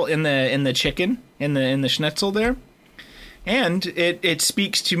salt in the chicken in the schnitzel there, and it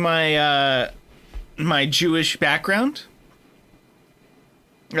speaks to my my Jewish background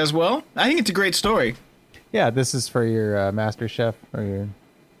as well. I think it's a great story. Yeah, this is for your Master Chef or your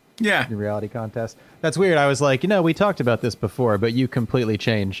reality contest. That's weird. I was like, we talked about this before, but you completely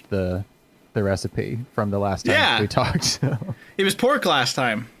changed the recipe from the last time we talked. So. It was pork last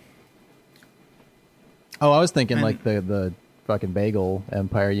time. Oh, I was thinking like the fucking bagel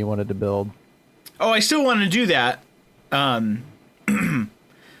empire you wanted to build. Oh, I still want to do that.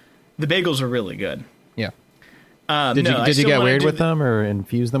 The bagels are really good. Yeah. Did you get weird with them or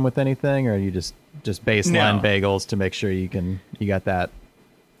infuse them with anything, or you just baseline bagels to make sure you got that?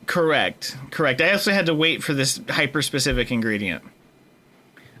 Correct. I also had to wait for this hyper specific ingredient.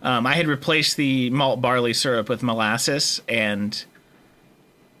 I had replaced the malt barley syrup with molasses, and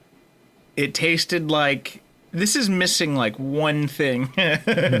it tasted like this is missing like one thing.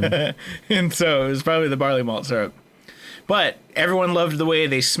 And so it was probably the barley malt syrup. But everyone loved the way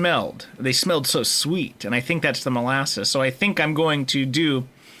they smelled. They smelled so sweet, and I think that's the molasses. So I think I'm going to do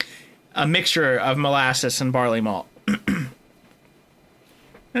a mixture of molasses and barley malt.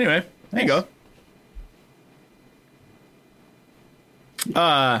 Anyway, there you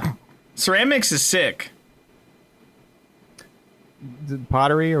go. Ceramics is sick. The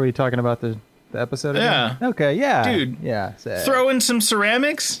pottery? Are we talking about the episode? Yeah. Again? Okay, yeah. Dude. Yeah. Throw in some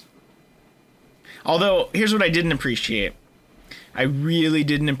ceramics. Although, here's what I didn't appreciate. I really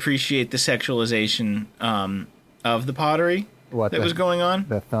didn't appreciate the sexualization of the pottery was going on.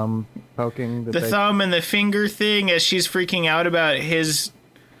 The thumb poking? The thumb and the finger thing as she's freaking out about his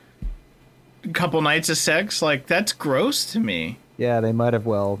couple nights of sex. Like, that's gross to me. Yeah, they might as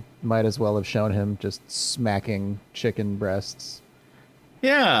well have shown him just smacking chicken breasts.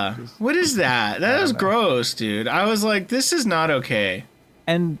 Yeah. What is that? That was gross, dude. I was like, this is not okay.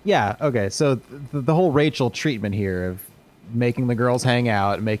 And yeah, okay, so the whole Rachel treatment here of making the girls hang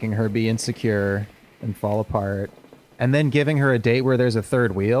out, making her be insecure and fall apart, and then giving her a date where there's a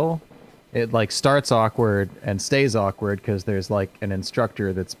third wheel, it like starts awkward and stays awkward because there's like an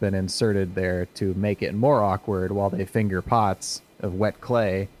instructor that's been inserted there to make it more awkward while they finger pots of wet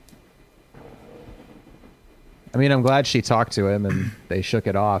clay. I mean, I'm glad she talked to him and they shook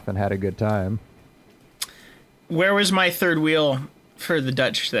it off and had a good time. Where was my third wheel for the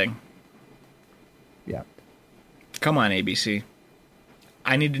Dutch thing? Yeah. Come on, ABC.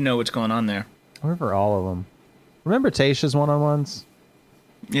 I need to know what's going on there. I remember all of them. Remember Tasha's one-on-ones?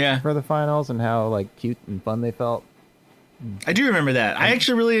 Yeah. For the finals and how like cute and fun they felt? I do remember that. I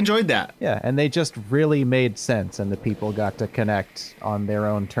actually really enjoyed that. Yeah, and they just really made sense and the people got to connect on their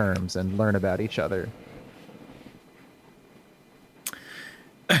own terms and learn about each other.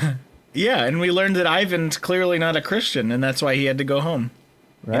 Yeah, and we learned that Ivan's clearly not a Christian, and that's why he had to go home.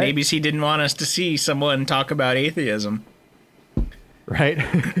 Right? And ABC didn't want us to see someone talk about atheism. Right?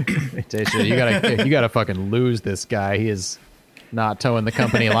 Tasha, you gotta fucking lose this guy. He is not towing the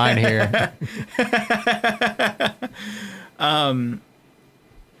company line here.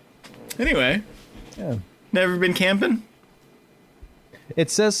 Anyway. Yeah. Never been camping? It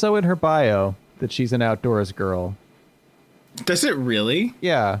says so in her bio that she's an outdoors girl. Does it really?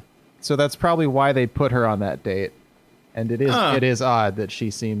 Yeah. So that's probably why they put her on that date. And it is odd that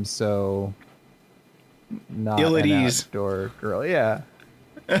she seems so not ill at an ease outdoor girl. Yeah.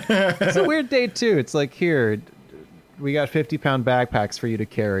 It's a weird date too. It's like, here, we got 50-pound backpacks for you to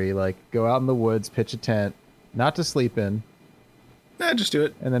carry. Like, go out in the woods, pitch a tent, not to sleep in. Nah, just do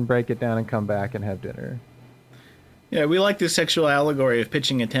it. And then break it down and come back and have dinner. Yeah, we like the sexual allegory of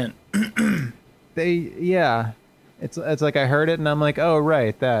pitching a tent. It's like I heard it and I'm like, oh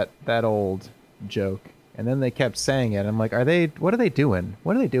right, that old joke, And then they kept saying it. I'm like, what are they doing?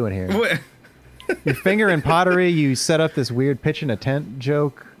 What are they doing here? What? Your finger in pottery, you set up this weird pitch in a tent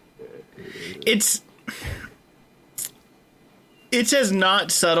joke. It's as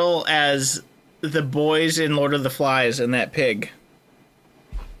not subtle as the boys in Lord of the Flies and that pig.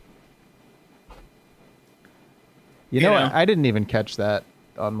 You know, I didn't even catch that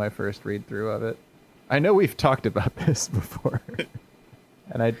on my first read through of it. I know we've talked about this before.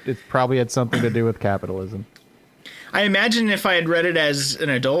 And it probably had something to do with capitalism. I imagine if I had read it as an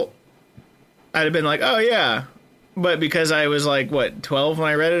adult, I'd have been like, oh yeah. But because I was like, 12 when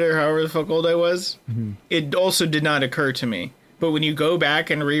I read it, or however the fuck old I was, it also did not occur to me. But when you go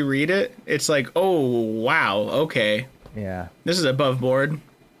back and reread it, it's like, oh, wow, okay. Yeah. This is above board.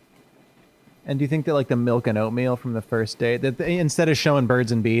 And do you think that, like, the milk and oatmeal from the first date, that instead of showing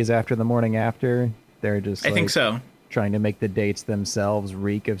birds and bees after the morning after, they're just, I think so. Trying to make the dates themselves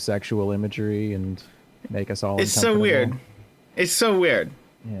reek of sexual imagery and make us all It's so weird. It's so weird.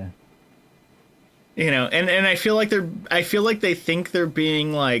 Yeah. You know, and I feel like they think they're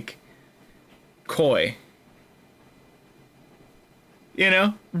being like coy. You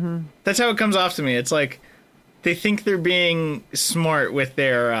know? Mm-hmm. That's how it comes off to me. It's like they think they're being smart with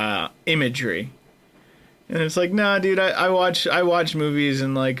their imagery. And it's like, nah, dude, I watch movies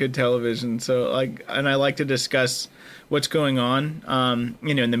and like good television, so like, and I like to discuss what's going on,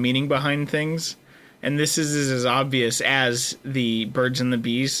 you know, and the meaning behind things. And this is as obvious as the birds and the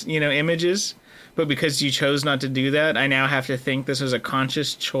bees, you know, images. But because you chose not to do that, I now have to think this was a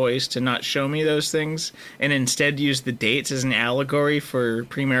conscious choice to not show me those things and instead use the dates as an allegory for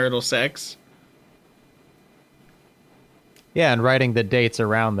premarital sex. Yeah, and writing the dates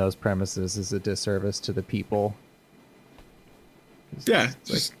around those premises is a disservice to the people. Yeah.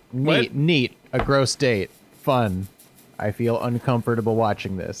 It's like, neat, a gross date, fun. I feel uncomfortable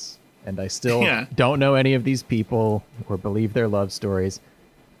watching this, and I still don't know any of these people or believe their love stories.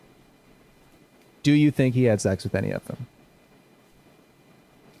 Do you think he had sex with any of them?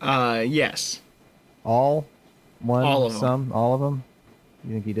 Yes. All? One? All of them. Some? All of them?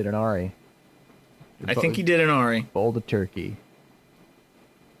 You think he did an Ari? I think he did an Ari. Bold a turkey.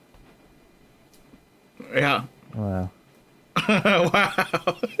 Yeah. Wow. Wow.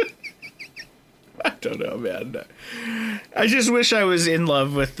 I don't know, man. I just wish I was in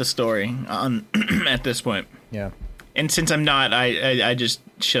love with the story at this point. Yeah. And since I'm not, I just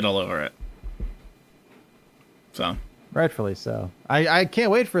shit all over it. So. Rightfully so. I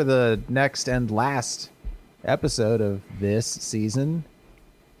can't wait for the next and last episode of this season.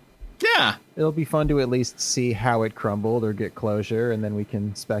 Yeah. It'll be fun to at least see how it crumbled or get closure, and then we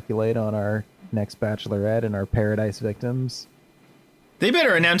can speculate on our next Bachelorette and our Paradise victims. They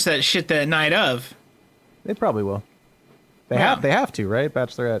better announce that shit that night of. They probably will. They have to, right?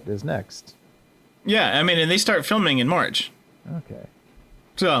 Bachelorette is next. Yeah, I mean, and they start filming in March. Okay.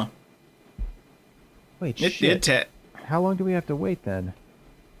 So. Wait, shit. How long do we have to wait then?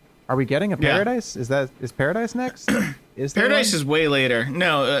 Are we getting a Paradise? Yeah. Is Paradise next? Paradise is way later.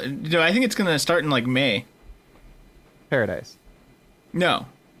 No, I think it's going to start in like May. Paradise. No,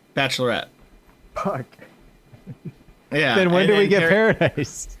 Bachelorette. Fuck. Yeah. Then when do we get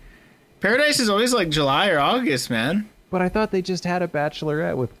Paradise? Paradise is always like July or August, man. But I thought they just had a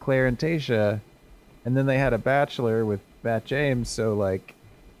Bachelorette with Claire and Tayshia, and then they had a Bachelor with Matt James. So like,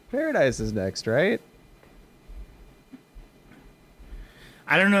 Paradise is next, right?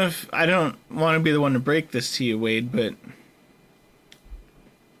 I don't know if I don't want to be the one to break this to you, Wade, but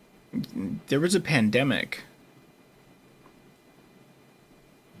there was a pandemic.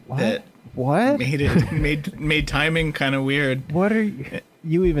 What? made timing kind of weird. What are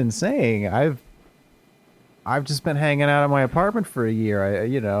you even saying? I've just been hanging out in my apartment for a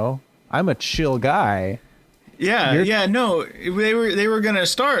year. I'm a chill guy. Yeah, no, they were gonna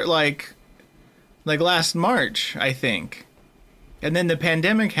start like last March, I think. And then the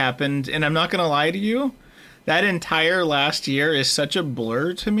pandemic happened, and I'm not going to lie to you, that entire last year is such a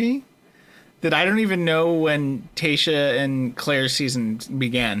blur to me that I don't even know when Tayshia and Claire's season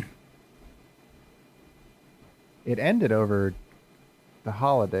began. It ended over the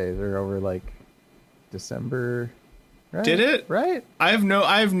holidays, or over like December, right? Did it? Right? I have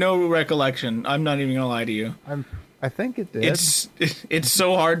no recollection. I'm not even going to lie to you. I think it did. It's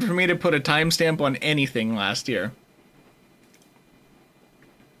so hard for me to put a timestamp on anything last year.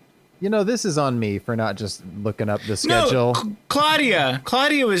 This is on me for not just looking up the schedule. No, Claudia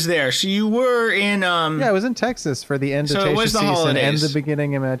was there. So you were in... Yeah, I was in Texas for the end of Tayshia season holidays. And the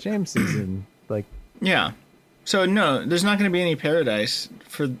beginning of Matt James season. Yeah. So, no, there's not going to be any Paradise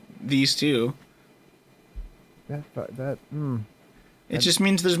for these two. It just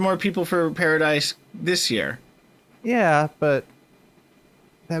means there's more people for Paradise this year. Yeah, but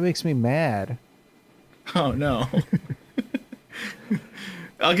that makes me mad. Oh, no.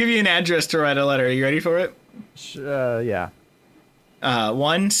 I'll give you an address to write a letter. Are you ready for it? Yeah.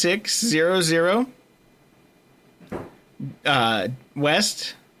 1600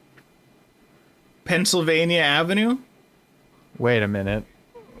 West Pennsylvania Avenue, Wait a minute.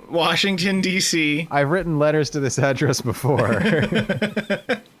 Washington, D.C. I've written letters to this address before.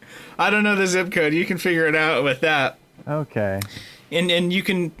 I don't know the zip code. You can figure it out with that. Okay. And you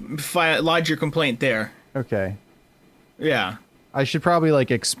can lodge your complaint there. Okay. Yeah. I should probably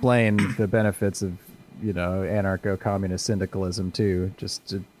like explain the benefits of, anarcho-communist syndicalism too, just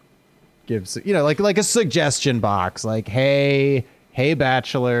to give, like a suggestion box, like, hey,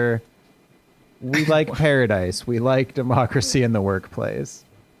 Bachelor, we like Paradise, we like democracy in the workplace.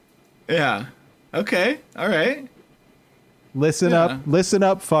 Yeah. Okay. All right. Listen up,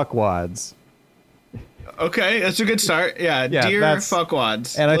 fuckwads. Okay, that's a good start. Yeah, dear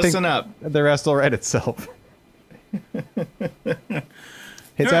fuckwads, and listen up. The rest will write itself. Hey,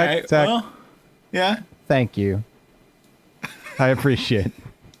 Zach, right, Zach, well, yeah. Thank you. I appreciate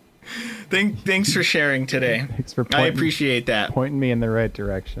it. Thanks for sharing today. Thanks for I appreciate that. Pointing me in the right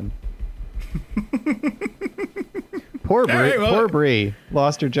direction. Poor Bree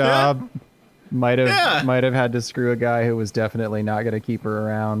lost her job. Yeah. Might have had to screw a guy who was definitely not going to keep her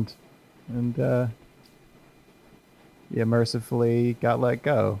around, and mercifully got let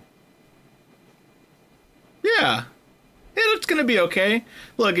go. Yeah. It's going to be okay.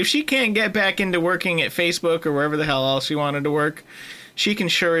 Look, if she can't get back into working at Facebook or wherever the hell else she wanted to work, she can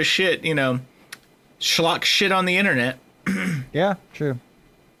sure as shit, schlock shit on the internet. Yeah, true.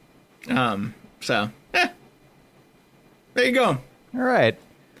 So, there you go. All right.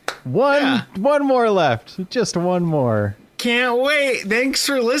 One more left. Just one more. Can't wait. Thanks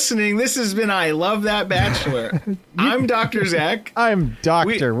for listening. This has been I Love That Bachelor. I'm Dr. Zach. I'm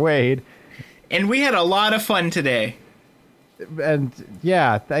Dr. Wade. And we had a lot of fun today. And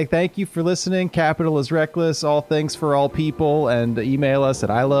yeah, thank you for listening. Capital is reckless, all things for all people, and email us at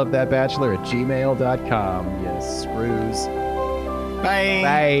ilovethatbachelor@gmail.com. Yes, screws. Bye.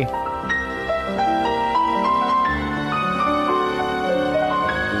 Bye.